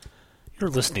You're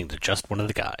listening to Just One of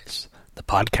the Guys, the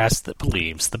podcast that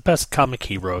believes the best comic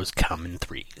heroes come in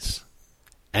threes.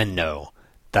 And no,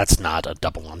 that's not a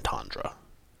double entendre.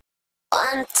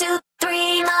 1, 2,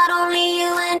 3, not only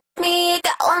you and me,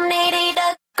 got 180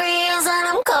 degrees, and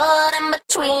I'm caught in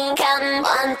between, counting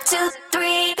 1, 2,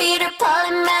 3, Peter, Paul,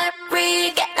 and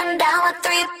Mary, getting down with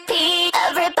 3P,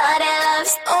 everybody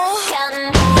loves, counting,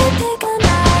 pick a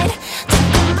night, take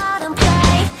them out and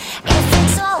play, if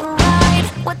it's alright,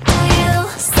 what do you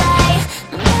say,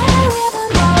 Mary with a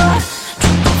more,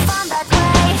 triple fun that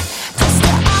way,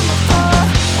 twister on the floor,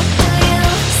 what do you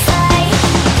say?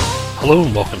 Hello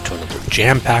and welcome to another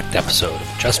jam-packed episode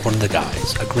of Just One of the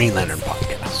Guys, a Green Lantern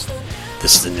podcast.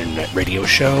 This is an internet radio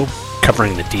show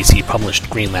covering the DC-published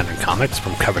Green Lantern comics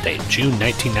from cover date June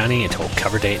 1990 until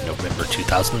cover date November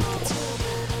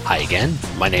 2004. Hi again,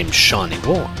 my name is Sean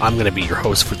Engel. I'm going to be your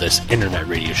host for this internet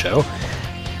radio show,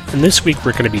 and this week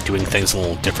we're going to be doing things a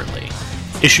little differently.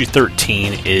 Issue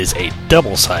 13 is a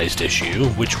double-sized issue,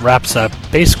 which wraps up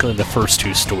basically the first two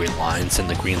storylines in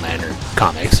the Green Lantern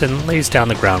comics and lays down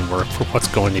the groundwork for what's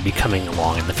going to be coming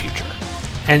along in the future.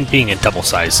 And being a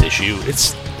double-sized issue,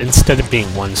 it's instead of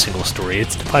being one single story,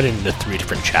 it's divided into three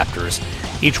different chapters,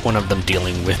 each one of them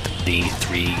dealing with the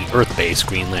three Earth-based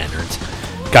Green Lanterns,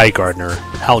 Guy Gardner,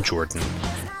 Hal Jordan,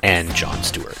 and John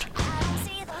Stewart.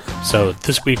 So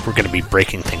this week we're going to be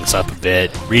breaking things up a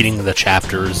bit, reading the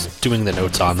chapters, doing the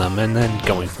notes on them, and then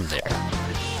going from there.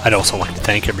 I'd also like to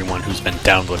thank everyone who's been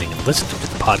downloading and listening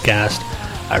to the podcast.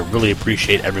 I really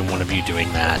appreciate every one of you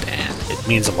doing that, and it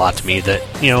means a lot to me that,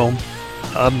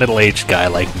 a middle-aged guy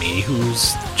like me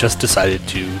who's just decided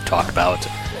to talk about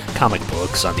comic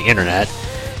books on the internet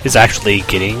is actually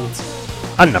getting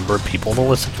a number of people to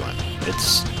listen to him.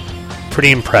 It's pretty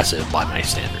impressive by my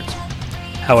standards.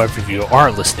 However, if you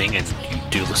are listening, and you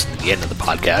do listen to the end of the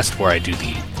podcast where I do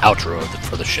the outro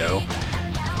for the show,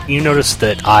 you notice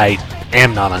that I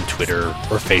am not on Twitter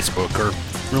or Facebook or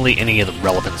really any of the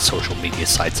relevant social media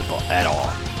sites at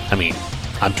all. I mean,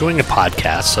 I'm doing a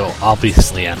podcast, so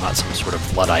obviously I'm not some sort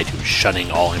of Luddite who's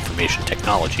shunning all information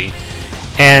technology,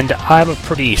 and I'm a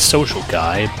pretty social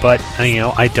guy, but,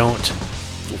 I don't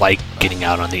like getting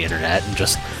out on the internet and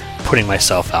just putting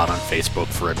myself out on Facebook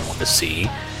for everyone to see.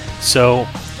 So,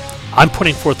 I'm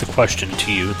putting forth the question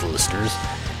to you, the listeners.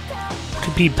 It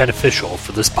could be beneficial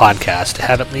for this podcast to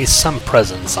have at least some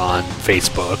presence on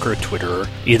Facebook or Twitter,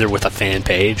 either with a fan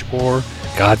page or,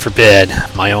 God forbid,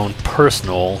 my own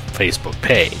personal Facebook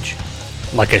page.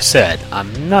 Like I said,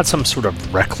 I'm not some sort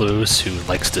of recluse who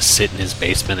likes to sit in his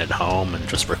basement at home and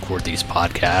just record these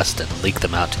podcasts and leak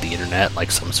them out to the internet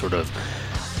like some sort of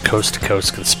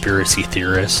coast-to-coast conspiracy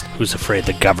theorist who's afraid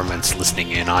the government's listening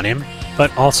in on him.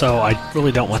 But also, I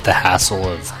really don't want the hassle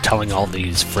of telling all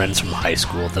these friends from high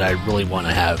school that I really want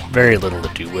to have very little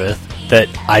to do with, that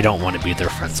I don't want to be their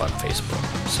friends on Facebook.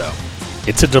 So,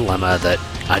 it's a dilemma that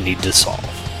I need to solve.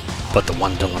 But the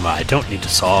one dilemma I don't need to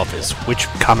solve is which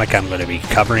comic I'm going to be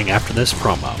covering after this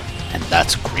promo, and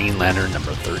that's Green Lantern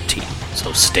number 13.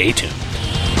 So stay tuned.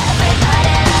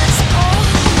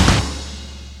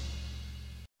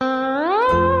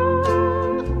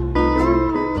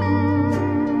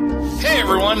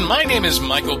 My name is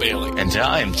Michael Bailey. And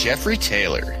I'm Jeffrey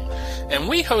Taylor. And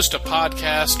we host a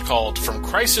podcast called From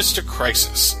Crisis to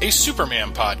Crisis, a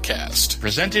Superman podcast.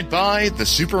 Presented by the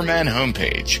Superman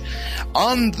homepage.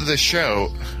 On the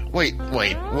show... Wait.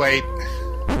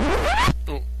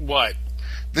 What?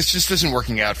 This just isn't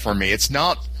working out for me. It's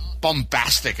not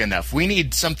bombastic enough. We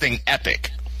need something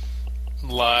epic.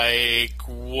 Like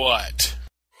what?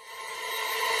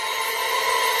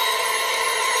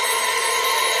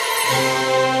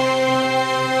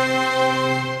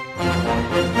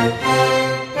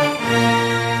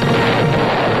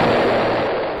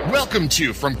 Welcome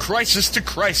to From Crisis to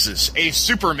Crisis, a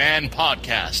Superman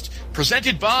podcast,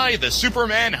 presented by the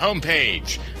Superman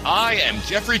homepage. I am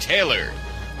Jeffrey Taylor.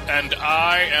 And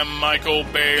I am Michael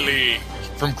Bailey.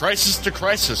 From Crisis to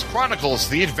Crisis chronicles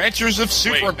the adventures of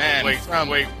Superman.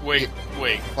 Wait.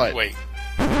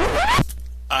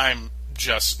 I'm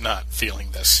just not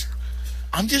feeling this.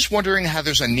 I'm just wondering how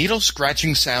there's a needle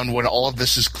scratching sound when all of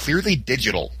this is clearly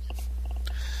digital.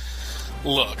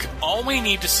 Look, all we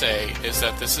need to say is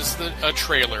that this is a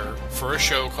trailer for a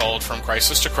show called From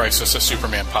Crisis to Crisis, a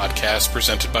Superman podcast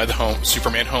presented by the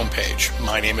Superman homepage.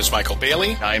 My name is Michael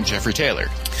Bailey. I'm Jeffrey Taylor.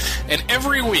 And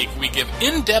every week we give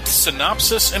in-depth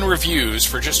synopsis and reviews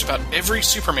for just about every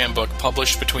Superman book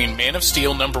published between Man of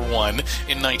Steel number 1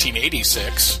 in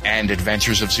 1986 and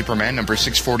Adventures of Superman number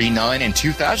 649 in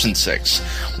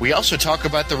 2006. We also talk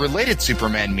about the related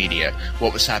Superman media,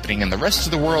 what was happening in the rest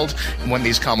of the world when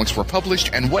these comics were published,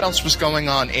 published, and what else was going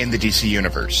on in the DC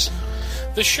Universe.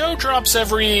 The show drops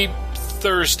every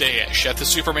Thursday-ish at the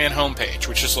Superman homepage,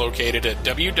 which is located at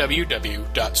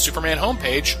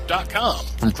www.supermanhomepage.com.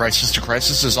 From Crisis to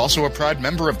Crisis is also a proud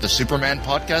member of the Superman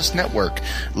Podcast Network,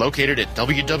 located at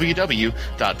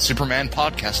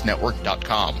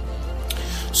www.supermanpodcastnetwork.com.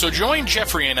 So join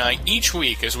Jeffrey and I each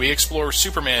week as we explore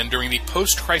Superman during the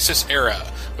post-crisis era,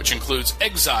 which includes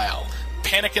Exile,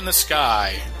 Panic in the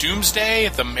Sky, Doomsday,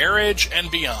 The Marriage,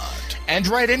 and beyond. And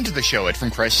write into the show at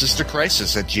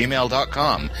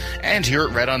FromCrisisToCrisis@gmail.com, and hear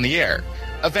it read on the air.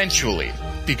 Eventually,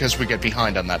 because we get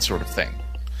behind on that sort of thing.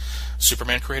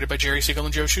 Superman created by Jerry Siegel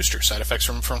and Joe Shuster. Side effects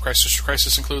from Crisis to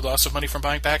Crisis include loss of money from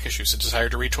buying back issues, a desire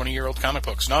to read 20-year-old comic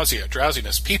books, nausea,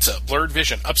 drowsiness, pizza, blurred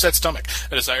vision, upset stomach,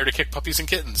 a desire to kick puppies and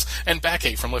kittens, and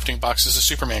backache from lifting boxes of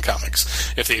Superman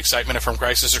comics. If the excitement of From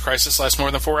Crisis to Crisis lasts more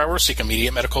than 4 hours, seek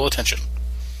immediate medical attention.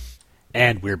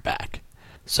 And we're back.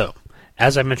 So,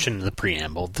 as I mentioned in the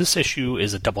preamble, this issue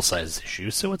is a double-sized issue,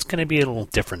 so it's going to be a little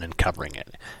different in covering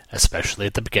it, especially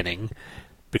at the beginning,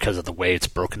 because of the way it's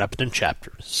broken up into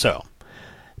chapters. So,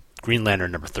 Green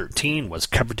Lantern number 13 was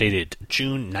cover dated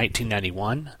June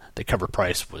 1991. The cover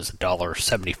price was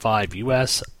 $1.75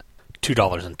 US,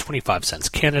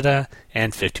 $2.25 Canada,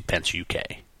 and 50 pence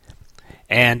UK.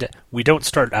 And we don't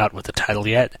start out with the title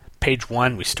yet. Page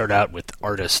 1, we start out with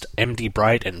artist M.D.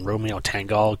 Bright and Romeo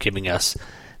Tanghal giving us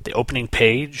the opening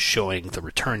page showing the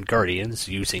returned Guardians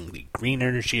using the green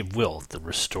energy of will to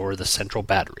restore the central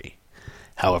battery.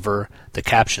 However, the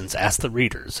captions ask the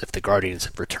readers if the Guardians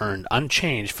have returned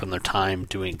unchanged from their time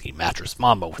doing the Mattress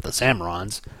Mambo with the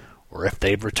Zamorans, or if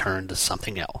they've returned to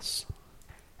something else.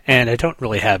 And I don't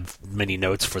really have many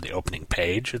notes for the opening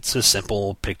page. It's a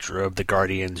simple picture of the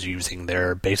Guardians using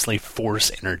their basically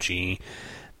force energy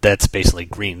that's basically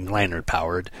Green Lantern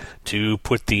powered to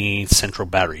put the central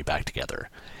battery back together.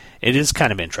 It is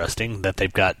kind of interesting that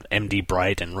they've got M.D.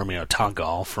 Bright and Romeo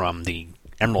Tanghal from the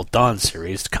Emerald Dawn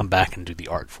series to come back and do the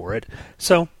art for it,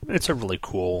 so it's a really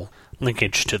cool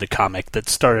linkage to the comic that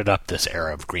started up this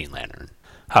era of Green Lantern.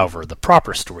 However, the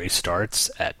proper story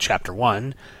starts at Chapter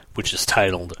 1, which is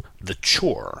titled The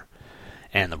Chore,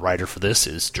 and the writer for this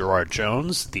is Gerard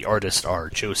Jones, the artists are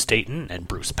Joe Staton and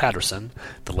Bruce Patterson,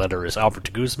 the letterer is Albert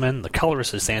de Guzman, the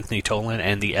colorist is Anthony Tolan,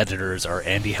 and the editors are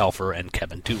Andy Helfer and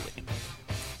Kevin Dooley.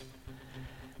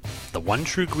 The one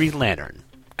true Green Lantern,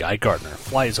 Guy Gardner,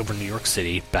 flies over New York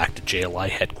City back to JLI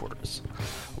headquarters.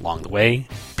 Along the way,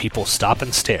 people stop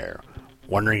and stare,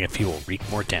 wondering if he will wreak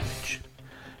more damage.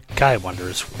 Guy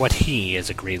wonders what he, as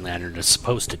a Green Lantern, is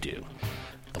supposed to do.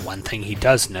 The one thing he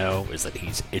does know is that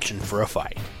he's itching for a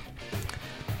fight.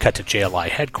 Cut to JLI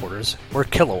headquarters, where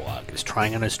Kilowog is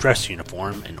trying on his dress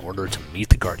uniform in order to meet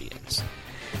the Guardians.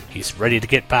 He's ready to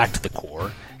get back to the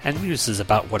Corps, and muses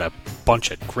about what a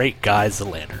bunch of great guys the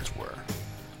Lanterns were.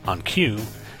 On cue,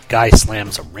 Guy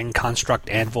slams a ring construct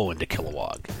anvil into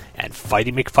Kilowog, and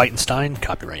Fighty McFightenstein,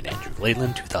 copyright Andrew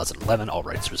Leyland, 2011, all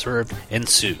rights reserved,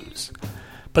 ensues.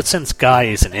 But since Guy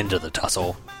isn't into the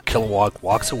tussle, Kilowog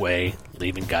walks away,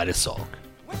 leaving Guy to sulk.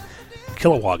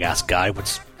 Kilowog asks Guy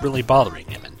what's really bothering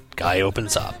him, and Guy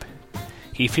opens up.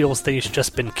 He feels that he's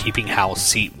just been keeping Hal's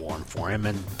seat warm for him,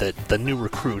 and that the new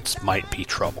recruits might be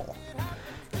trouble.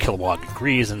 Kilowog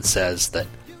agrees and says that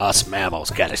us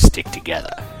mammals gotta stick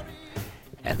together.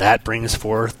 And that brings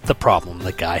forth the problem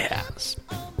that Guy has.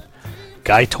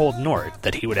 Guy told Nort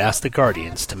that he would ask the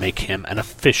Guardians to make him an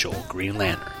official Green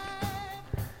Lantern.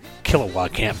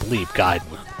 Kilowog can't believe Guy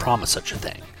would promise such a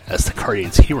thing, as the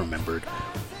Guardians he remembered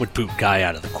would boot Guy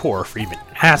out of the Corps for even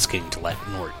asking to let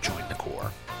Nort join the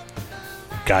Corps.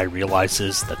 Guy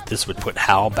realizes that this would put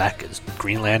Hal back as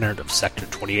Green Lantern of Sector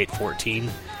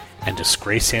 2814 and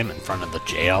disgrace him in front of the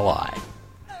JLI.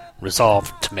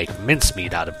 Resolved to make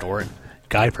mincemeat out of Nort,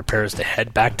 Guy prepares to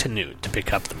head back to Newt to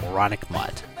pick up the moronic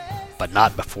mutt, but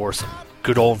not before some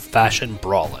good old-fashioned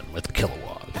brawling with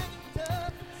Kilowog.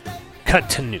 Cut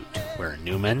to Newt, where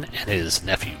Newman and his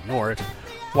nephew Nort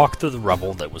walk through the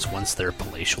rubble that was once their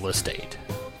palatial estate.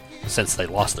 Since they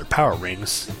lost their power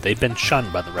rings, they've been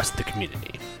shunned by the rest of the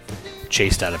community.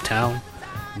 Chased out of town,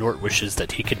 Nort wishes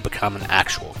that he could become an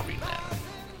actual Green Lantern.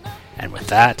 And with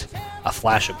that, a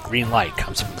flash of green light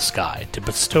comes from the sky to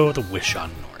bestow the wish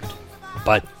on Nort.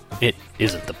 But it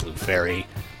isn't the Blue Fairy,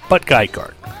 but Guy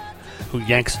Gardner, who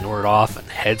yanks Nort off and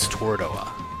heads toward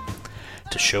Oa.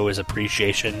 To show his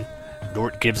appreciation,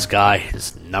 Nort gives Guy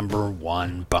his number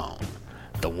one bone,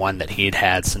 the one that he had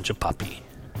had since a puppy.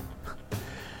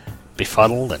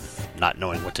 Befuddled and not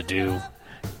knowing what to do,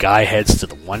 Guy heads to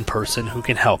the one person who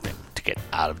can help him to get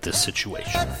out of this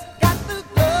situation. Got the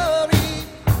glory.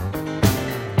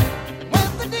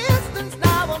 What's the distance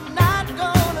now? I'm not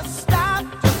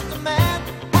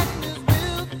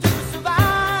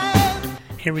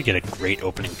Here we get a great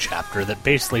opening chapter that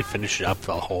basically finishes up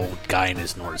the whole Guy and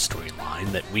his Nord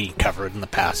storyline that we covered in the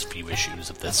past few issues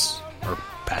of this, or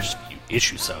past few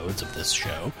issue-sodes of this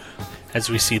show, as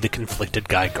we see the conflicted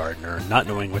Guy Gardner not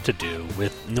knowing what to do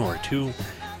with Nord, who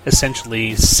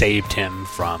essentially saved him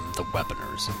from the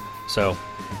Weaponers. So,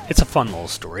 it's a fun little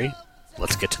story.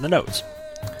 Let's get to the notes.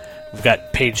 We've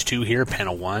got page 2 here,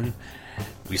 panel 1.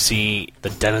 We see the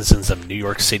denizens of New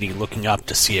York City looking up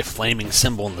to see a flaming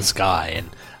symbol in the sky, and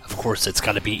of course it's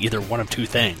got to be either one of two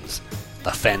things,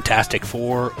 the Fantastic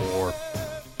Four or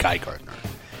Guy Gardner.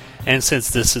 And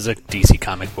since this is a DC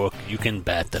comic book, you can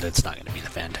bet that it's not going to be the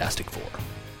Fantastic Four.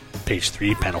 Page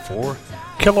 3, panel 4,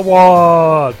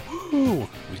 Kilowog! Woo!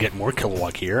 We get more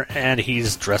Kilowog here, and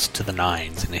he's dressed to the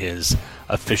nines in his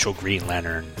official Green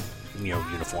Lantern,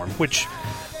 uniform, which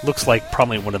looks like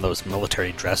probably one of those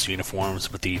military dress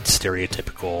uniforms with the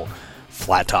stereotypical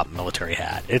flat-top military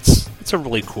hat. It's a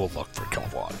really cool look for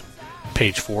Kilowog.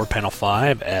 Page 4, panel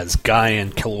 5, as Guy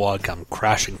and Kilowog come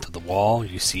crashing through the wall,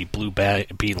 you see Blue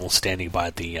Beetle standing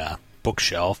by the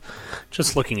bookshelf,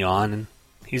 just looking on, and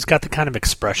he's got the kind of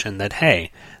expression that, hey,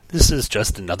 this is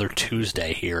just another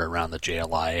Tuesday here around the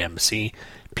JLI-AMC,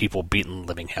 people beating the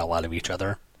living hell out of each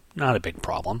other. Not a big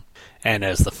problem. And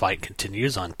as the fight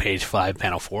continues, on page 5,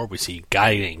 panel 4, we see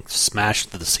Guy getting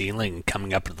smashed to the ceiling and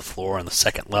coming up to the floor on the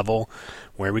second level,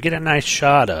 where we get a nice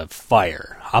shot of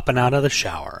Fire hopping out of the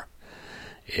shower.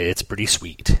 It's pretty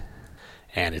sweet.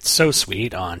 And it's so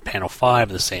sweet, on panel 5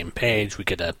 of the same page, we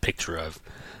get a picture of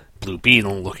Blue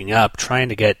Beetle looking up, trying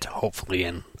to get, hopefully,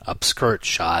 an upskirt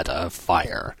shot of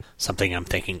Fire. Something I'm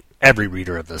thinking every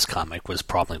reader of this comic was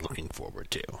probably looking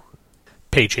forward to.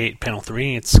 Page 8, panel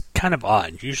 3, it's kind of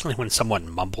odd. Usually when someone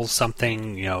mumbles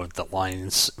something, the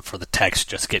lines for the text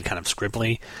just get kind of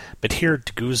scribbly. But here,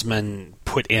 de Guzman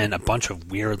put in a bunch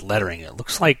of weird lettering. It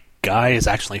looks like Guy is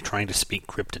actually trying to speak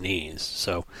Kryptonese.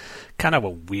 So, kind of a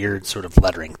weird sort of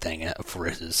lettering thing for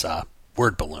his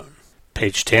word balloon.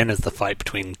 Page 10, as the fight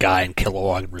between Guy and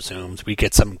Kilowog resumes, we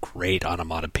get some great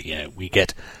onomatopoeia. We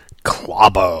get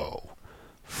Clobbo,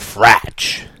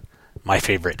 Fratch, my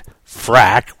favorite,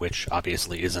 Frack, which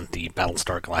obviously isn't the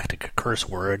Battlestar Galactica curse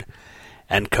word,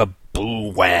 and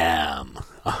Kaboo-Wham.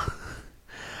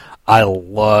 I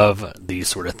love these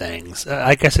sort of things.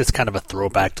 I guess it's kind of a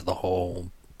throwback to the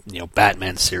whole,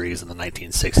 Batman series in the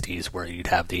 1960s, where you'd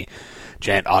have the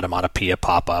giant onomatopoeia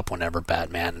pop up whenever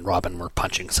Batman and Robin were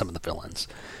punching some of the villains.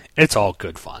 It's all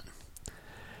good fun.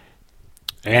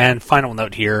 And final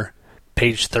note here,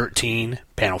 page 13,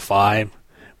 panel 5,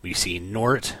 we see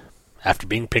Nort, after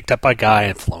being picked up by Guy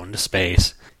and flown to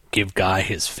space, give Guy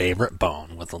his favorite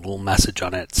bone with a little message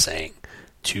on it saying,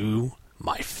 "To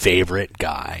my favorite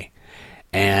Guy."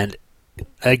 And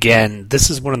again, this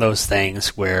is one of those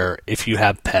things where if you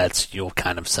have pets, you'll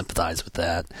kind of sympathize with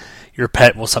that. Your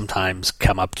pet will sometimes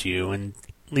come up to you and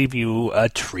leave you a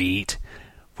treat,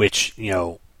 which,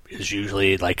 is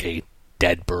usually like a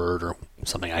dead bird or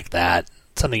something like that,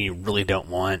 something you really don't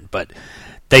want, but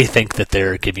they think that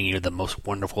they're giving you the most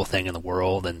wonderful thing in the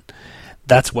world, and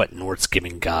that's what Nort's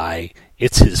giving Guy.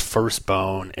 It's his first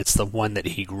bone. It's the one that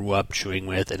he grew up chewing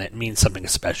with, and it means something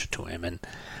special to him, and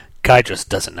Guy just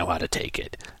doesn't know how to take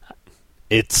it.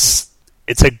 It's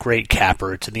a great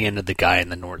capper to the end of the Guy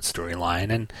and the Nort storyline,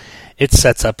 and it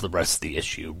sets up the rest of the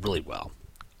issue really well.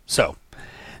 So,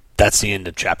 that's the end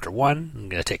of Chapter 1. I'm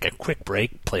going to take a quick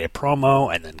break, play a promo,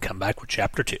 and then come back with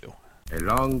Chapter 2. A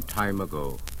long time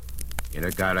ago, in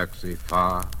a galaxy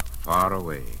far, far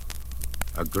away,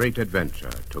 a great adventure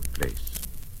took place.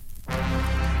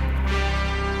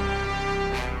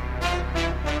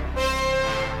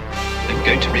 I'm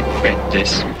going to regret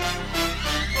this.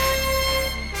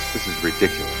 This is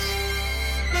ridiculous.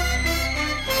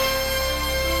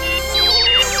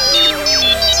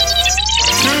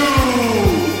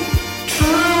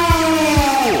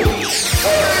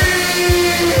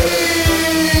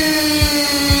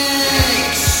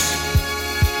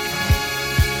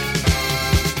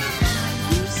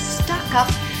 Stuck-up,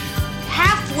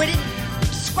 half-witted,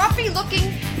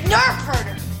 scruffy-looking nerf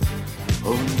herder.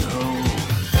 Oh no.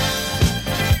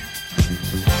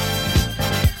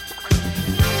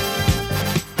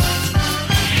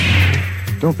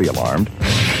 Don't be alarmed.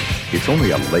 It's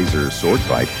only a laser sword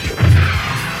fight.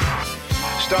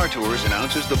 Star Tours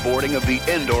announces the boarding of the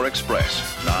Endor Express,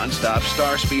 non-stop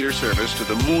star speeder service to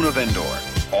the moon of Endor.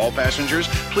 All passengers,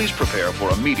 please prepare for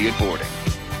immediate boarding.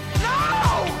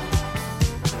 No!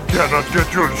 Cannot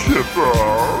get your ship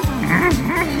out.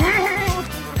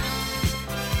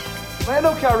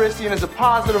 Lando Calrissian is a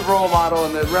positive role model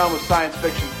in the realm of science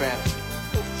fiction fantasy.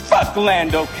 Fuck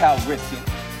Lando Calrissian.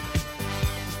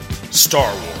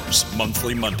 Star Wars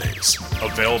Monthly Mondays.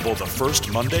 Available the first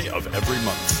Monday of every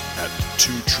month at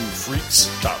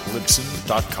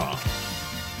twotruefreaks.libsyn.com.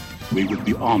 We would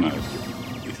be honored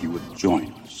if you would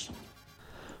join us.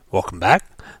 Welcome back.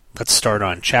 Let's start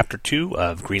on Chapter 2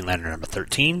 of Green Lantern number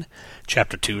 13.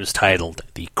 Chapter 2 is titled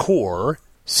The Corps,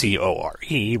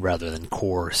 C-O-R-E, rather than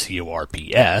Corps,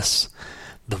 C-O-R-P-S.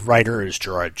 The writer is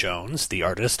Gerard Jones. The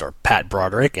artists are Pat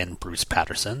Broderick and Bruce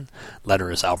Patterson.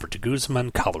 Letterer is Albert de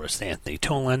Guzman, colorist Anthony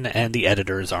Tolan, and the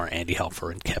editors are Andy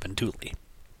Helfer and Kevin Dooley.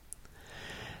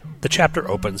 The chapter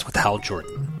opens with Hal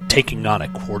Jordan taking on a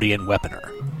Quardian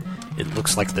weaponer. It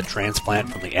looks like the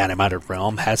transplant from the animated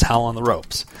realm has Hal on the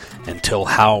ropes, until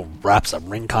Hal wraps a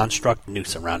ring construct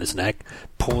noose around his neck,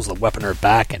 pulls the weaponer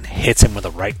back, and hits him with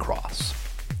a right cross.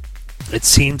 It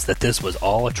seems that this was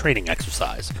all a training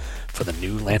exercise for the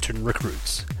new Lantern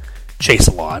recruits.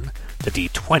 Chaselon, the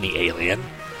D-20 alien,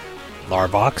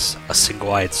 Larvox, a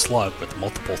single-eyed slug with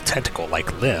multiple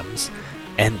tentacle-like limbs,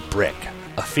 and Brick,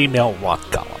 a female rock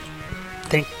golem.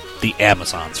 Think the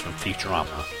Amazons from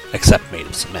Futurama, except made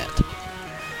of cement.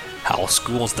 Hal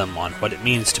schools them on what it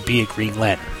means to be a Green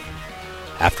Lantern.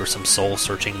 After some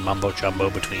soul-searching mumbo-jumbo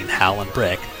between Hal and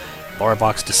Brick,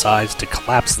 Larvox decides to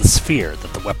collapse the sphere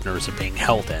that the weaponers are being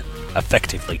held in,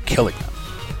 effectively killing them.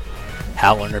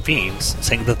 Hal intervenes,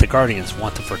 saying that the Guardians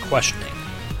want them for questioning.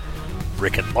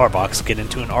 Brick and Larvox get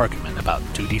into an argument about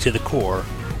duty to the Corps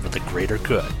for the greater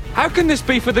good. How can this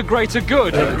be for the greater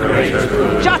good? The greater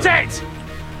good. Shut it!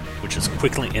 Which is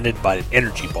quickly ended by an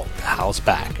energy bolt to Hal's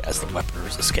back as the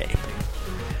weaponers escape.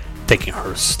 Thinking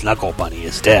her Snuggle Bunny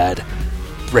is dead,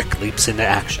 Brick leaps into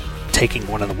action, taking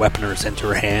one of the weaponers into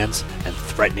her hands and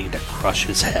threatening to crush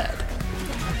his head.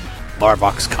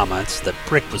 Larvox comments that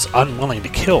Brick was unwilling to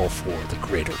kill for the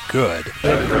greater good.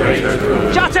 The greater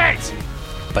good. Shut it!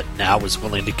 But now is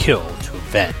willing to kill to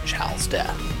avenge Hal's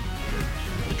death.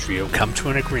 The trio come to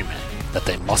an agreement that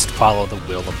they must follow the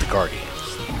will of the Guardians,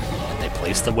 and they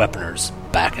place the weaponers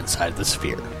back inside the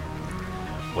sphere.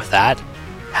 With that,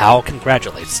 Hal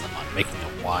congratulates them on making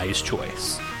a wise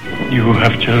choice. You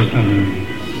have chosen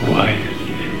wisely.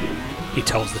 He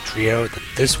tells the trio that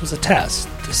this was a test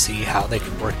to see how they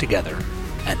could work together,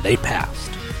 and they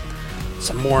passed.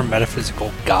 Some more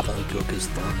metaphysical gobbledygook is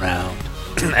thrown around,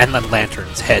 and the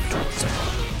Lanterns head towards him,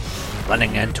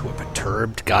 running into a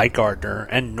perturbed Guy Gardner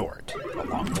and Nort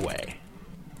along the way.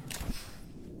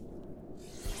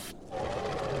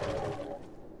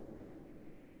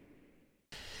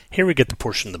 Here we get the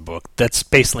portion of the book that's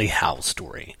basically Hal's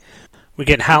story. We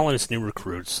get Hal and his new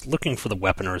recruits looking for the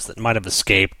weaponers that might have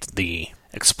escaped the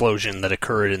explosion that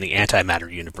occurred in the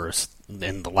antimatter universe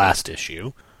in the last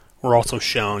issue. We're also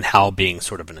shown Hal being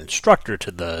sort of an instructor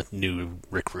to the new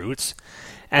recruits,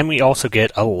 and we also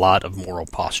get a lot of moral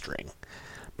posturing.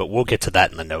 But we'll get to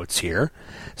that in the notes here.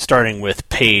 Starting with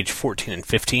page 14 and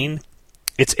 15,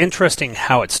 it's interesting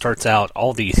how it starts out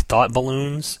all these thought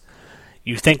balloons.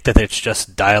 You think that it's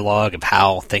just dialogue of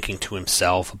Hal thinking to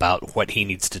himself about what he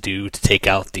needs to do to take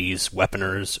out these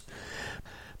weaponers.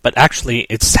 But actually,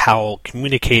 it's Hal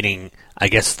communicating, I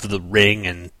guess, through the ring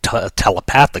and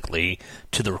telepathically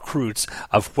to the recruits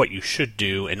of what you should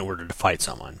do in order to fight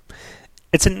someone.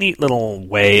 It's a neat little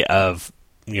way of,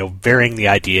 varying the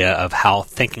idea of Hal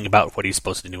thinking about what he's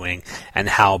supposed to be doing and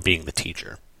Hal being the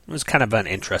teacher. It was kind of an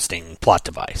interesting plot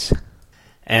device.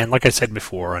 And like I said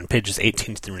before, on pages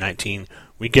 18 through 19,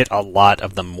 we get a lot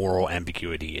of the moral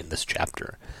ambiguity in this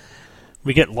chapter.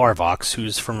 We get Larvox,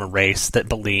 who's from a race that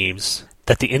believes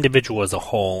that the individual as a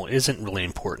whole isn't really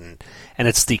important, and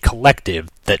it's the collective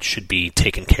that should be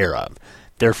taken care of.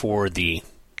 Therefore, the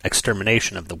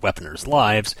extermination of the weaponers'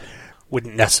 lives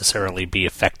wouldn't necessarily be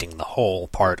affecting the whole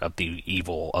part of the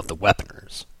evil of the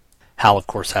weaponers. Hal, of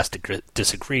course, has to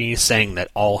disagree, saying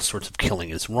that all sorts of killing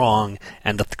is wrong,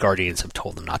 and that the Guardians have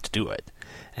told them not to do it.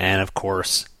 And, of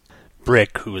course,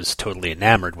 Brick, who is totally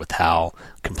enamored with Hal,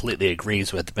 completely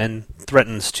agrees with him and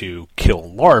threatens to kill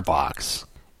Larvox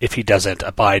if he doesn't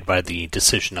abide by the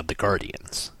decision of the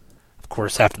Guardians. Of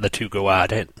course, after the two go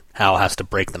at it, Hal has to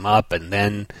break them up, and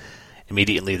then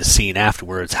immediately the scene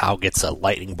afterwards, Hal gets a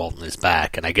lightning bolt in his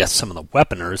back, and I guess some of the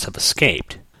weaponers have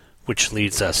escaped, which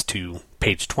leads us to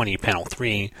page 20, panel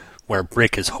 3, where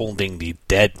Brick is holding the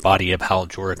dead body of Hal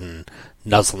Jordan,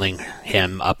 nuzzling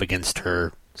him up against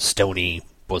her stony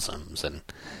bosoms, and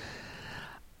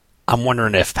I'm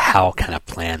wondering if Hal kind of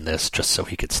planned this just so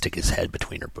he could stick his head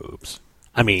between her boobs.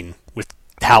 I mean, with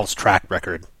Hal's track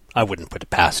record, I wouldn't put it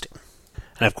past him.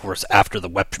 And of course, after the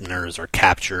weaponers are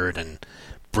captured and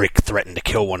Brick threatened to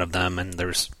kill one of them, and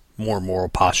there's more moral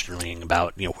posturing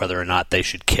about whether or not they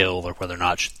should kill or whether or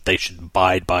not they should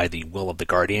abide by the will of the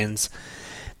Guardians,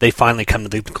 they finally come to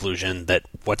the conclusion that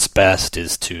what's best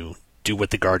is to do what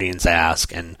the Guardians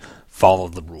ask and follow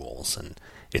the rules. And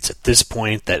it's at this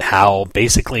point that Hal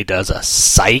basically does a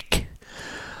psych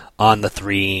on the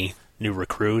 3 new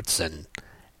recruits, and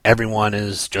everyone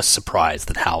is just surprised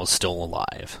that Hal is still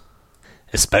alive.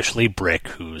 Especially Brick,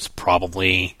 who's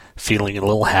probably feeling a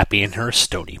little happy in her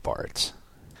stony parts.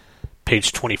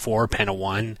 Page 24, panel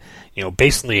 1,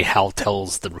 basically Hal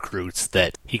tells the recruits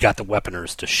that he got the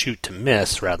weaponers to shoot to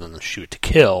miss rather than shoot to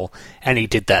kill, and he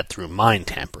did that through mind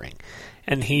tampering.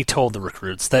 And he told the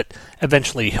recruits that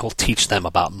eventually he'll teach them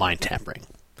about mind tampering.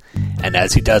 And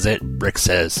as he does it, Brick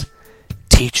says,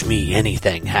 "Teach me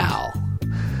anything, Hal.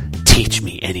 Teach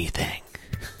me anything."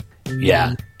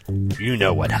 Yeah, you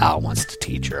know what Hal wants to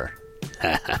teach her.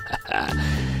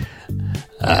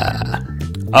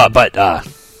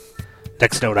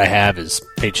 Next note I have is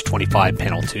page 25,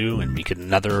 panel 2, and we get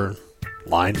another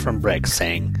line from Brick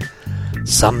saying,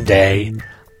 "Someday,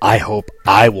 I hope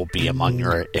I will be among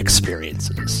your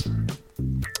experiences."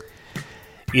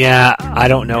 Yeah, I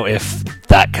don't know if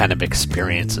that kind of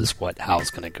experience is what Hal's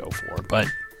going to go for, but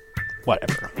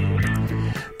whatever.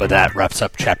 But that wraps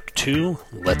up Chapter 2.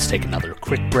 Let's take another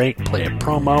quick break, play a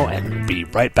promo, and we'll be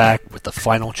right back with the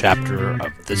final chapter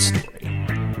of this story.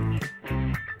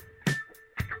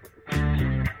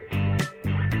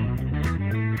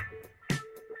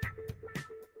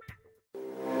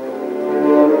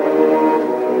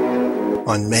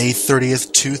 On May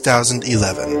 30th,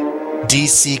 2011,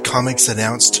 DC Comics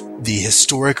announced the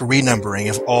historic renumbering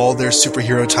of all their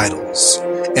superhero titles,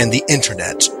 and the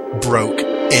internet broke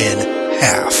in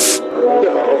half.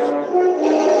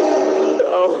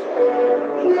 No,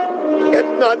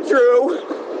 it's not true.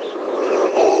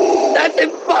 That's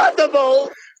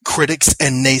impossible. Critics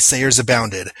and naysayers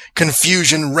abounded.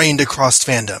 Confusion reigned across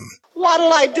fandom.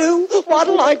 What'll I do?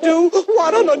 What'll I do?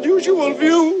 What an unusual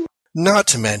view. Not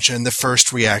to mention the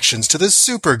first reactions to the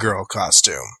Supergirl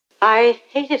costume. I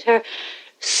hated her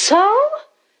so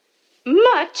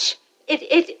much.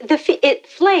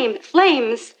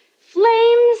 Flames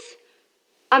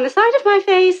on the side of my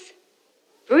face,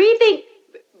 heaving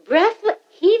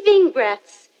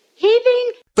breaths.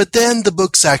 But then the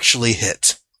books actually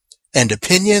hit. And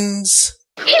opinions...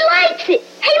 He likes it!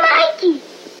 Hey, Mikey!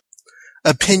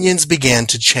 Opinions began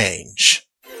to change.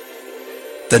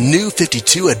 The New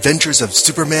 52 Adventures of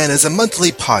Superman is a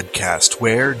monthly podcast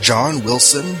where John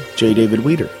Wilson, J. David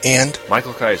Weeder, and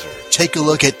Michael Kaiser take a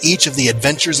look at each of the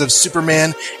adventures of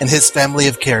Superman and his family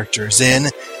of characters in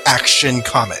Action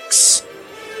Comics.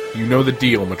 You know the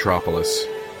deal, Metropolis.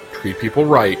 Treat people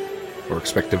right, or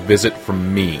expect a visit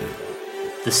from me.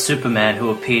 The Superman who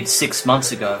appeared 6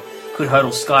 months ago could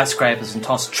hurdle skyscrapers and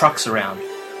toss trucks around.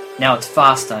 Now it's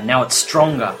faster, now it's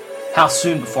stronger. How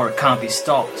soon before it can't be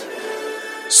stopped?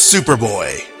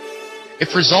 Superboy.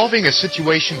 If resolving a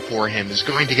situation for him is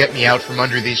going to get me out from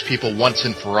under these people once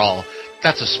and for all,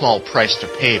 that's a small price to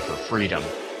pay for freedom.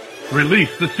 Release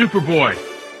the Superboy.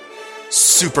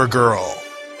 Supergirl.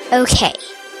 Okay.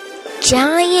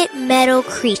 Giant metal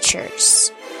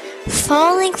creatures.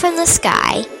 Falling from the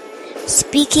sky.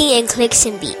 Speaking in clicks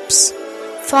and beeps.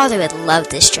 Father would love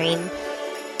this dream.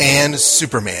 And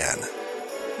Superman.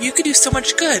 You could do so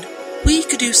much good. We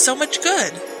could do so much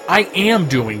good. I am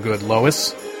doing good,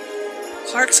 Lois.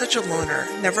 Clark's such a loner.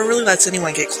 Never really lets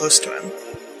anyone get close to him.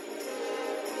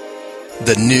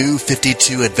 The New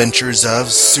 52 Adventures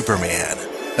of Superman.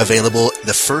 Available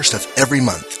the first of every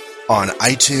month on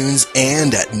iTunes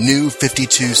and at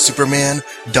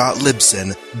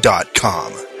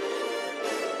new52superman.libsyn.com.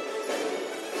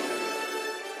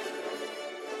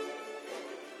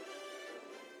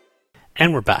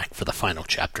 And we're back for the final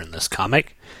chapter in this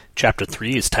comic. Chapter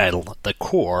 3 is titled The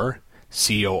Corps,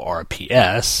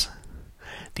 C-O-R-P-S.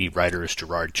 The writer is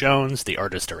Gerard Jones, the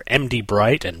artists are M.D.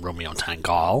 Bright and Romeo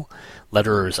Tanghal,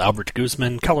 letterers Albert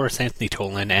Guzman, colorist Anthony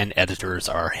Tolan, and editors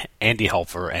are Andy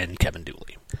Helfer and Kevin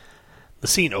Dooley. The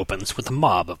scene opens with a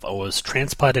mob of Oa's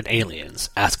transplanted aliens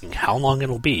asking how long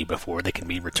it'll be before they can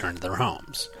be returned to their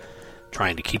homes.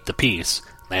 Trying to keep the peace,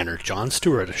 Lander John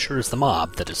Stewart assures the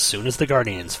mob that as soon as the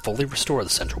Guardians fully restore the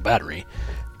central battery,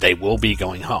 they will be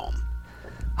going home.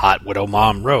 Hot Widow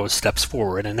Mom Rose steps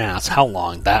forward and asks how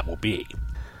long that will be.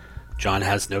 John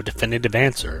has no definitive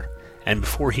answer, and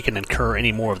before he can incur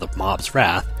any more of the mob's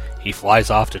wrath, he flies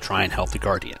off to try and help the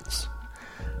Guardians.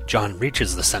 John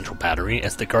reaches the central battery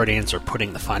as the Guardians are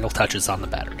putting the final touches on the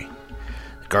battery.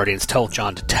 The Guardians tell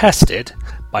John to test it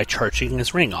by charging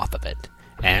his ring off of it,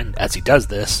 and as he does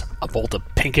this, a bolt of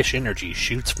pinkish energy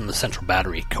shoots from the central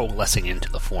battery, coalescing into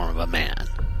the form of a man.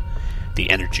 The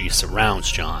energy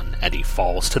surrounds John, and he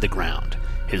falls to the ground,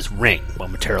 his ring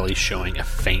momentarily showing a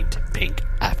faint pink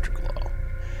afterglow.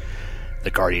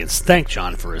 The Guardians thank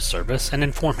John for his service and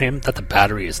inform him that the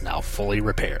battery is now fully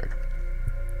repaired.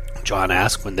 John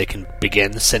asks when they can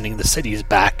begin sending the cities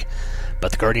back,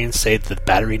 but the Guardians say that the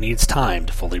battery needs time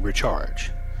to fully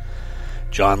recharge.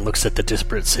 John looks at the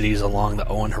disparate cities along the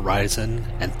Owen horizon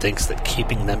and thinks that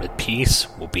keeping them at peace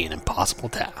will be an impossible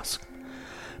task.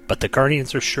 But the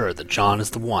Guardians are sure that John is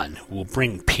the one who will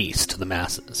bring peace to the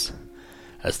masses.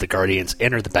 As the Guardians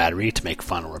enter the battery to make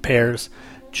final repairs,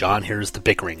 John hears the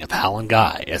bickering of Hal and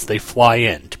Guy as they fly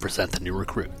in to present the new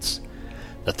recruits.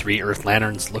 The 3 Earth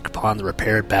Lanterns look upon the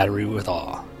repaired battery with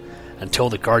awe, until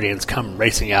the Guardians come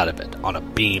racing out of it on a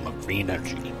beam of green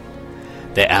energy.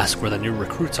 They ask where the new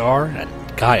recruits are, and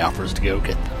Guy offers to go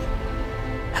get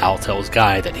them. Hal tells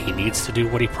Guy that he needs to do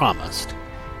what he promised,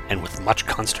 and with much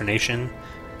consternation,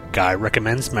 Guy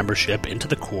recommends membership into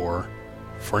the Corps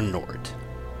for Nort.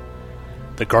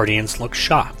 The Guardians look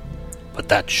shocked, but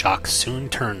that shock soon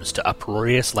turns to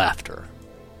uproarious laughter,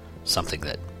 something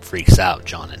that freaks out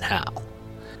John and Hal.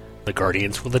 The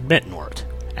Guardians will admit Nort,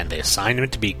 and they assign him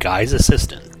to be Guy's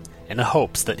assistant, in the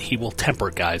hopes that he will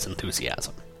temper Guy's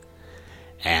enthusiasm.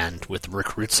 And with the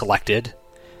recruits selected,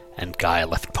 and Guy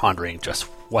left pondering just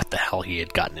what the hell he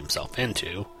had gotten himself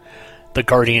into, the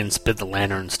Guardians bid the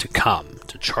Lanterns to come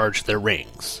to charge their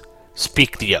rings,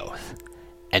 speak the oath,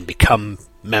 and become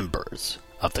members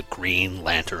of the Green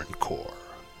Lantern Corps.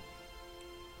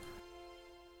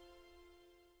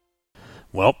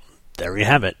 Well, there you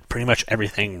have it. Pretty much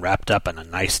everything wrapped up in a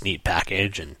nice, neat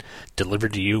package and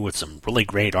delivered to you with some really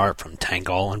great art from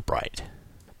Tanghal and Bright.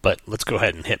 But let's go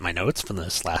ahead and hit my notes from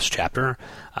this last chapter.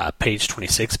 Page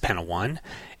 26, panel 1.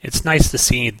 It's nice to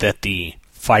see that the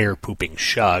fire-pooping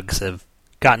Shugs have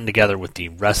gotten together with the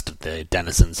rest of the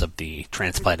denizens of the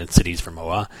transplanted cities from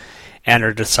Oa and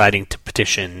are deciding to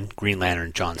petition Green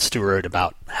Lantern John Stewart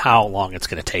about how long it's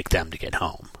going to take them to get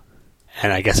home.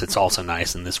 And I guess it's also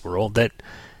nice in this world that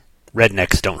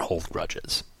rednecks don't hold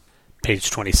grudges.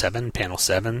 Page 27, panel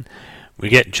 7. We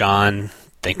get John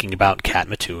thinking about Kat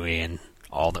Matui and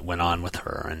all that went on with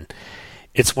her, and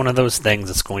it's one of those things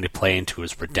that's going to play into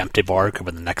his redemptive arc over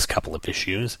the next couple of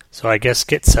issues, so I guess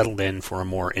get settled in for a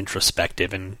more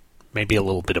introspective and maybe a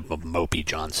little bit of a mopey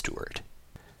John Stewart.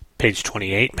 Page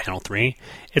 28, panel 3.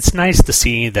 It's nice to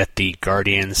see that the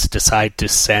Guardians decide to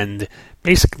send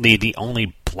basically the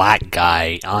only black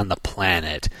guy on the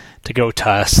planet to go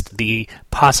test the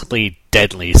possibly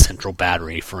deadly central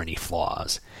battery for any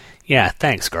flaws. Yeah,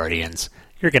 thanks, Guardians.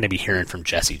 You're going to be hearing from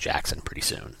Jesse Jackson pretty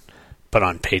soon. But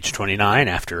on page 29,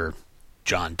 after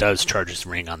John does charge his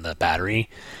ring on the battery,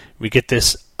 we get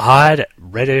this odd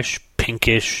reddish,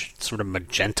 pinkish, sort of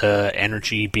magenta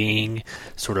energy being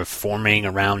sort of forming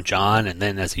around John, and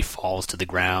then as he falls to the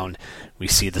ground, we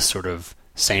see this sort of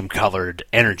same colored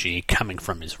energy coming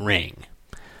from his ring.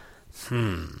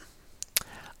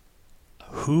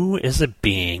 Who is a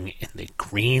being in the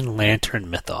Green Lantern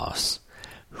mythos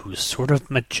who's sort of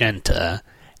magenta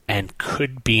and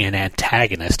could be an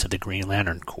antagonist to the Green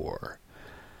Lantern Corps?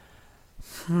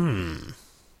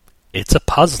 It's a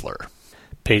puzzler.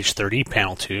 Page 30,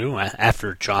 panel 2.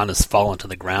 After John has fallen to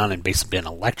the ground and basically been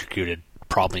electrocuted,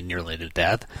 probably nearly to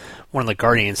death, one of the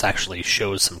Guardians actually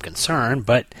shows some concern,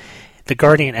 but the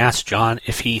Guardian asks John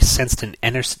if he sensed an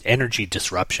energy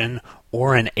disruption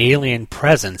or an alien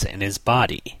presence in his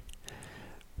body.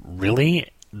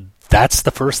 Really? That's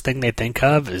the first thing they think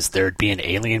of, is there'd be an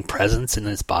alien presence in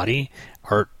his body?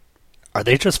 Or are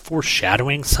they just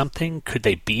foreshadowing something? Could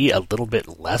they be a little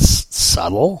bit less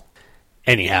subtle?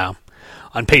 Anyhow,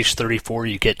 on page 34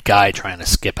 you get Guy trying to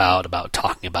skip out about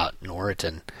talking about Nort,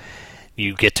 and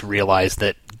you get to realize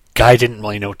that Guy didn't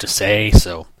really know what to say,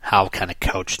 so Hal kind of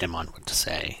coached him on what to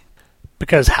say.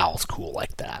 Because Hal's cool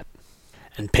like that.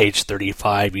 And page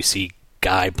 35 you see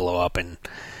Guy blow up, and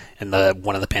in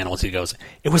one of the panels he goes,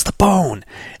 "It was the bone!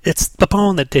 It's the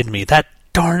bone that did me! That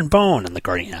darn bone!" And the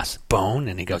Guardian asks, "Bone?"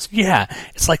 And he goes, "Yeah,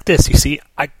 it's like this, you see,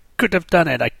 I couldn't have done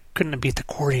it. I couldn't have beat the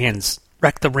Guardians,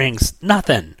 wrecked the rings,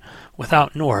 nothing,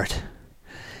 without Nort."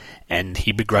 And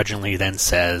he begrudgingly then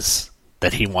says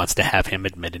that he wants to have him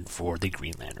admitted for the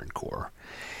Green Lantern Corps.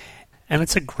 And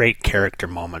it's a great character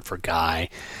moment for Guy,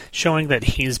 showing that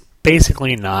he's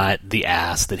basically not the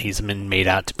ass that he's been made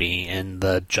out to be in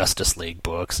the Justice League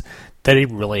books, that he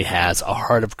really has a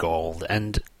heart of gold,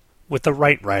 and with the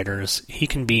right writers, he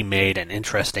can be made an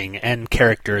interesting and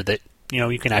character that,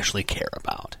 you can actually care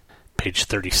about. Page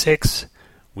 36,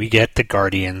 we get the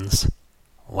Guardians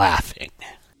laughing.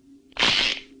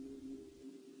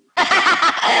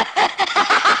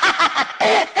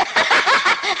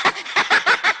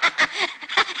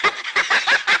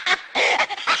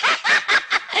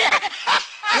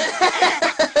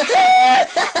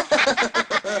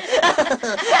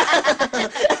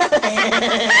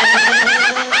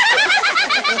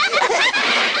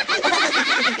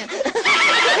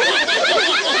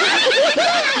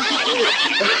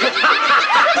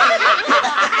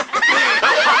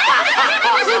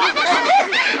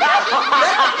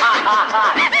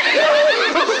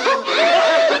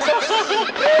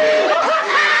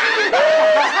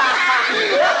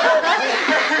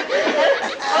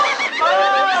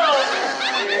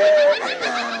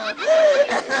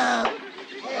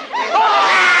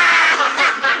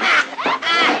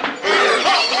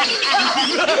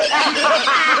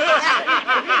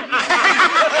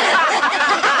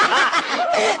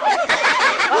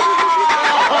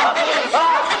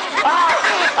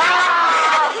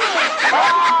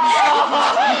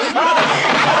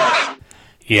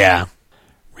 Yeah,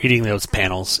 reading those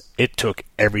panels, it took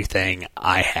everything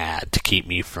I had to keep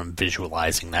me from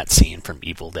visualizing that scene from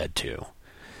Evil Dead 2.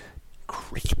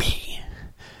 Creepy.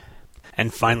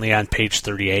 And finally, on page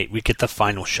 38, we get the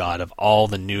final shot of all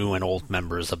the new and old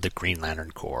members of the Green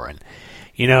Lantern Corps. And,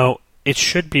 you know, it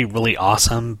should be really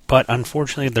awesome, but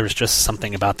unfortunately there's just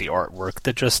something about the artwork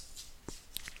that just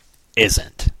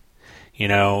isn't. You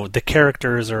know, the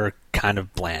characters are kind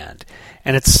of bland.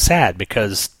 And it's sad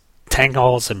because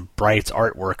Tanghall's and Bright's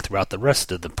artwork throughout the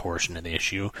rest of the portion of the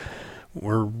issue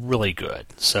were really good.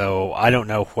 So I don't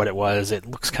know what it was. It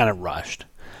looks kind of rushed.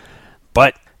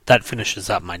 But that finishes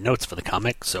up my notes for the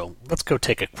comic, so let's go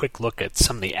take a quick look at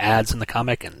some of the ads in the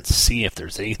comic and see if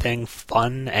there's anything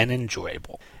fun and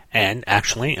enjoyable. And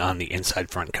actually, on the inside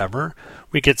front cover,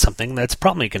 we get something that's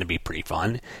probably going to be pretty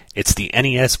fun. It's the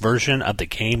NES version of the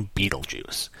game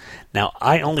Beetlejuice. Now,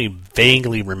 I only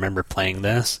vaguely remember playing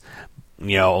this.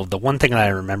 You know, the one thing that I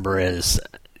remember is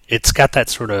it's got that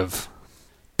sort of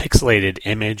pixelated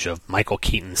image of Michael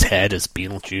Keaton's head as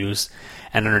Beetlejuice,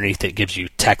 and underneath it gives you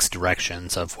text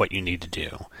directions of what you need to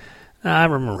do. I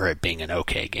remember it being an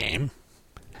okay game.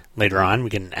 Later on,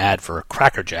 we get an ad for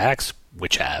Cracker Jacks,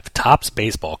 which have Topps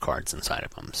baseball cards inside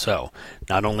of them. So,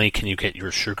 not only can you get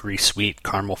your sugary sweet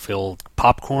caramel-filled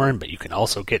popcorn, but you can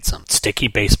also get some sticky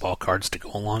baseball cards to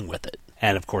go along with it.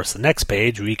 And of course, the next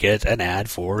page, we get an ad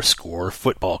for Score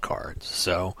football cards.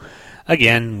 So,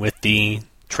 again, with the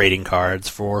trading cards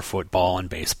for football and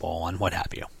baseball and what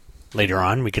have you. Later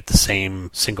on, we get the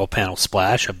same single-panel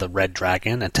splash of the Red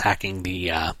Dragon attacking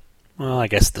the,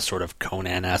 the sort of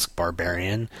Conan-esque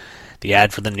barbarian. The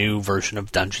ad for the new version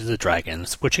of Dungeons &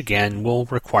 Dragons, which again will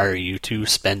require you to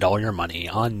spend all your money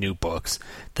on new books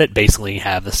that basically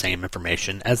have the same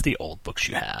information as the old books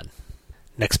you had.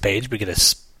 Next page, we get a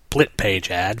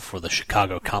split-page ad for the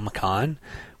Chicago Comic-Con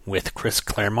with Chris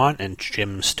Claremont and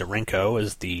Jim Steranko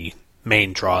as the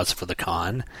main draws for the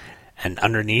con. And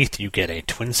underneath, you get a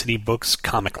Twin City Books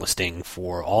comic listing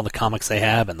for all the comics they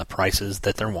have and the prices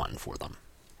that they're wanting for them.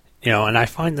 You know, and I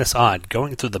find this odd.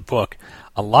 Going through the book,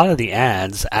 a lot of the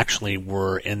ads actually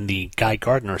were in the Guy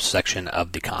Gardner section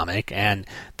of the comic, and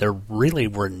there really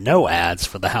were no ads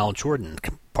for the Hal Jordan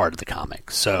part of the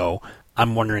comic. So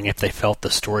I'm wondering if they felt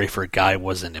the story for Guy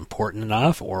wasn't important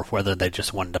enough, or whether they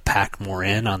just wanted to pack more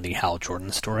in on the Hal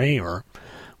Jordan story, or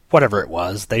whatever it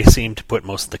was. They seemed to put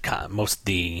most of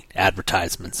the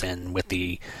advertisements in with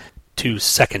the two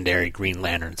secondary Green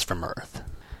Lanterns from Earth.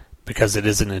 Because it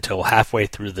isn't until halfway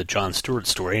through the John Stewart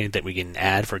story that we get an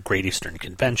ad for Great Eastern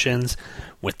Conventions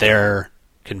with their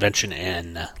convention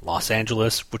in Los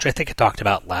Angeles, which I think I talked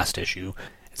about last issue.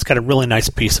 It's got a really nice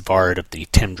piece of art of the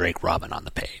Tim Drake Robin on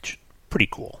the page. Pretty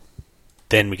cool.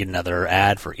 Then we get another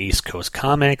ad for East Coast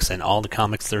Comics and all the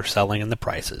comics they're selling and the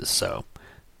prices, so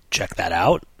check that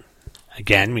out.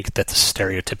 Again, we get that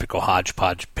stereotypical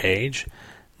hodgepodge page.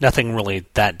 Nothing really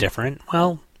that different.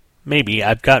 Well, maybe.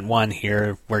 I've got one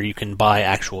here where you can buy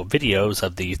actual videos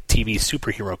of the TV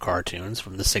superhero cartoons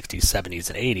from the 60s, 70s,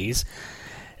 and 80s.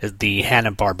 The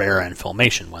Hanna-Barbera and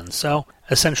Filmation ones. So,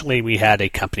 essentially, we had a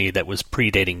company that was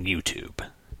predating YouTube.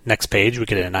 Next page, we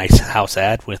get a nice house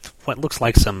ad with what looks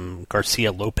like some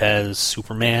Garcia Lopez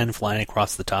Superman flying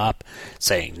across the top,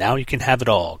 saying, now you can have it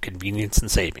all, convenience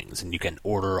and savings, and you can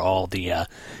order all the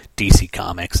DC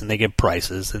comics, and they give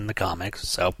prices in the comics,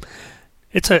 so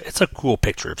it's a cool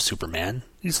picture of Superman.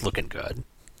 He's looking good.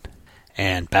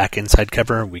 And back inside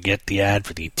cover, we get the ad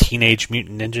for the Teenage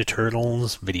Mutant Ninja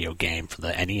Turtles video game for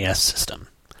the NES system.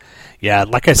 Yeah,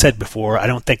 like I said before, I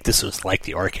don't think this was like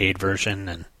the arcade version,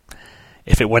 and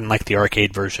if it wasn't like the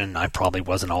arcade version, I probably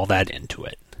wasn't all that into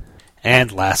it.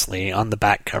 And lastly, on the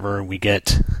back cover, we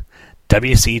get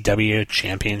WCW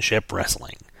Championship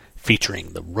Wrestling,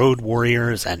 featuring the Road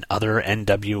Warriors and other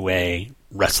NWA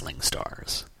wrestling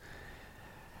stars.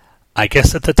 I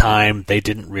guess at the time, they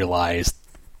didn't realize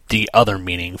the other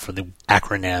meaning for the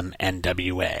acronym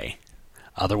NWA.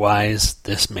 Otherwise,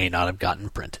 this may not have gotten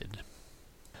printed.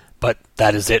 But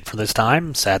that is it for this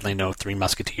time. Sadly, no Three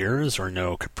Musketeers or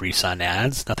no Capri Sun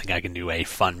ads. Nothing I can do a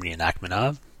fun reenactment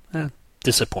of.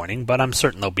 Disappointing, but I'm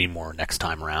certain there'll be more next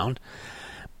time around.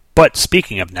 But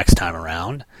speaking of next time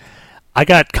around, I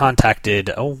got contacted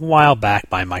a while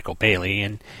back by Michael Bailey,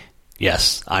 and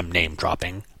yes, I'm name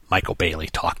dropping. Michael Bailey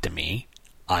talked to me.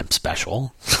 I'm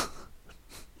special.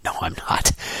 No, I'm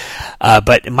not.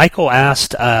 But Michael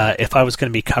asked if I was going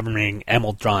to be covering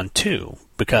Emerald Dawn 2,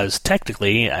 because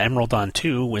technically Emerald Dawn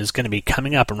 2 was going to be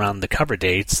coming up around the cover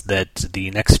dates that the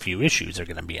next few issues are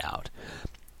going to be out.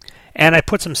 And I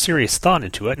put some serious thought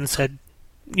into it and said,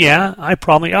 yeah, I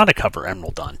probably ought to cover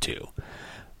Emerald Dawn 2.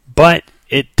 But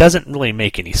it doesn't really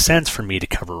make any sense for me to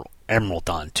cover Emerald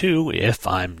Dawn 2 if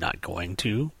I'm not going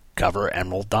to cover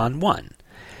Emerald Dawn 1.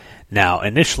 Now,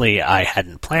 initially I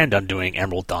hadn't planned on doing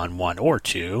Emerald Dawn 1 or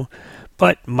 2,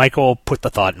 but Michael put the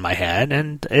thought in my head,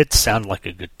 and it sounded like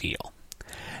a good deal.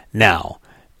 Now,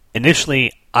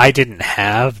 initially I didn't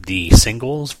have the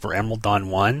singles for Emerald Dawn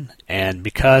 1, and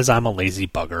because I'm a lazy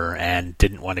bugger and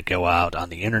didn't want to go out on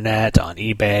the internet, on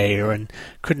eBay, and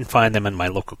couldn't find them in my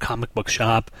local comic book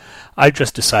shop, I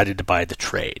just decided to buy the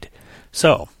trade.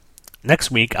 So,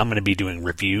 next week I'm going to be doing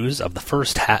reviews of the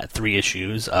first 3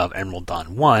 issues of Emerald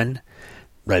Dawn 1,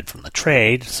 read from the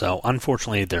trade, so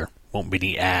unfortunately there won't be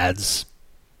any ads,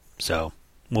 so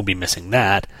we'll be missing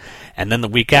that. And then the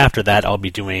week after that, I'll be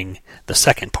doing the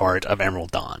second part of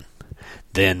Emerald Dawn.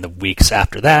 Then the weeks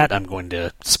after that, I'm going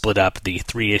to split up the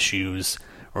 3 issues,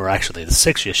 or actually the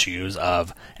 6 issues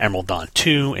of Emerald Dawn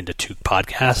 2 into 2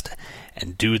 podcasts,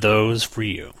 and do those for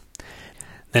you.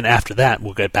 Then after that,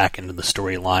 we'll get back into the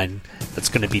storyline that's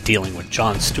going to be dealing with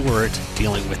John Stewart,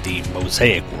 dealing with the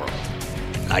Mosaic world.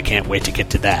 I can't wait to get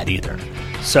to that either.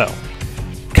 So,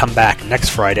 come back next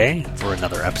Friday for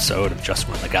another episode of Just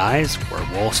One of the Guys, where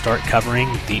we'll start covering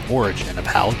the origin of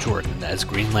Hal Jordan as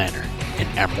Green Lantern in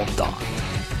Emerald Dawn.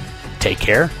 Take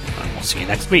care, and we'll see you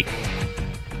next week.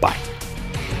 Bye.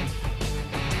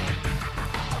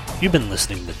 You've been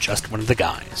listening to Just One of the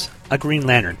Guys, a Green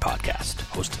Lantern podcast,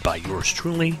 hosted by yours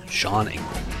truly, Sean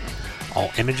Ingram. All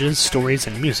images, stories,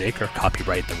 and music are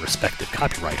copyright the respective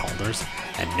copyright holders,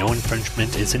 and no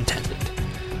infringement is intended.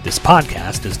 This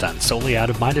podcast is done solely out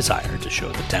of my desire to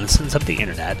show the denizens of the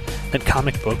internet that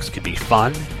comic books can be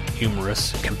fun,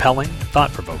 humorous, compelling,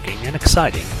 thought-provoking, and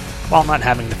exciting, while not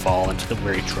having to fall into the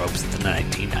weary tropes of the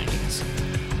 1990s.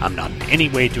 I'm not in any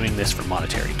way doing this for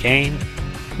monetary gain,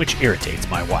 which irritates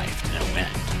my wife to no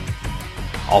end.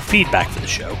 All feedback for the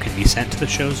show can be sent to the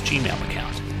show's Gmail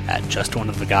account at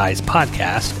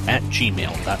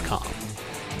justoneoftheguyspodcast@gmail.com.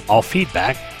 All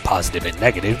feedback, positive and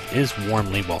negative, is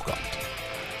warmly welcomed.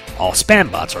 All spam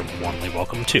bots are warmly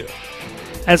welcome too,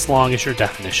 as long as your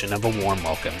definition of a warm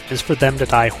welcome is for them to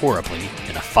die horribly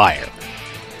in a fire.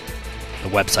 The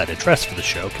website address for the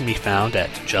show can be found at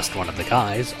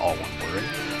justoneoftheguys, all one word,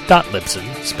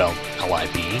 .libsyn, spelled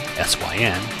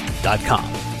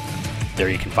LIBSYN.com. There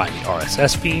you can find the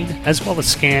RSS feed, as well as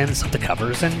scans of the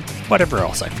covers and whatever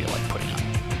else I feel like putting up.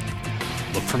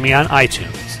 Look for me on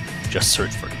iTunes. Just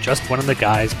search for Just One of the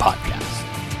Guys podcast.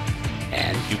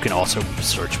 And you can also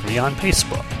search for me on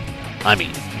Facebook. I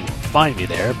mean, you won't find me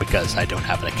there because I don't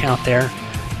have an account there,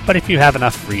 but if you have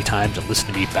enough free time to listen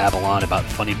to me babble on about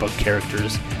funny book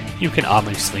characters, you can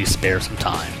obviously spare some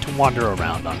time to wander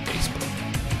around on Facebook.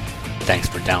 Thanks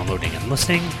for downloading and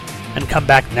listening, and come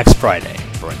back next Friday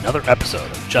for another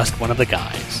episode of Just One of the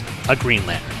Guys, a Green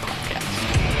Lantern podcast.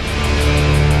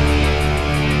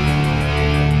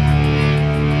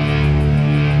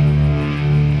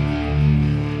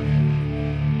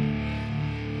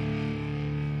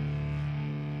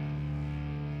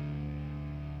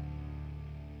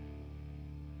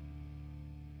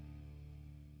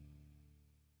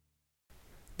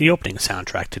 The opening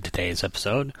soundtrack to today's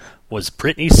episode was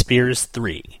Britney Spears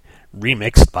 3,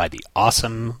 remixed by the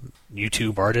awesome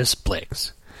YouTube artist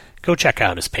Blix. Go check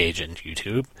out his page on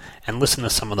YouTube and listen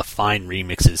to some of the fine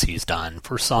remixes he's done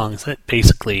for songs that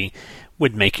basically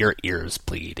would make your ears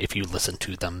bleed if you listen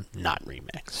to them not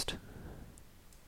remixed.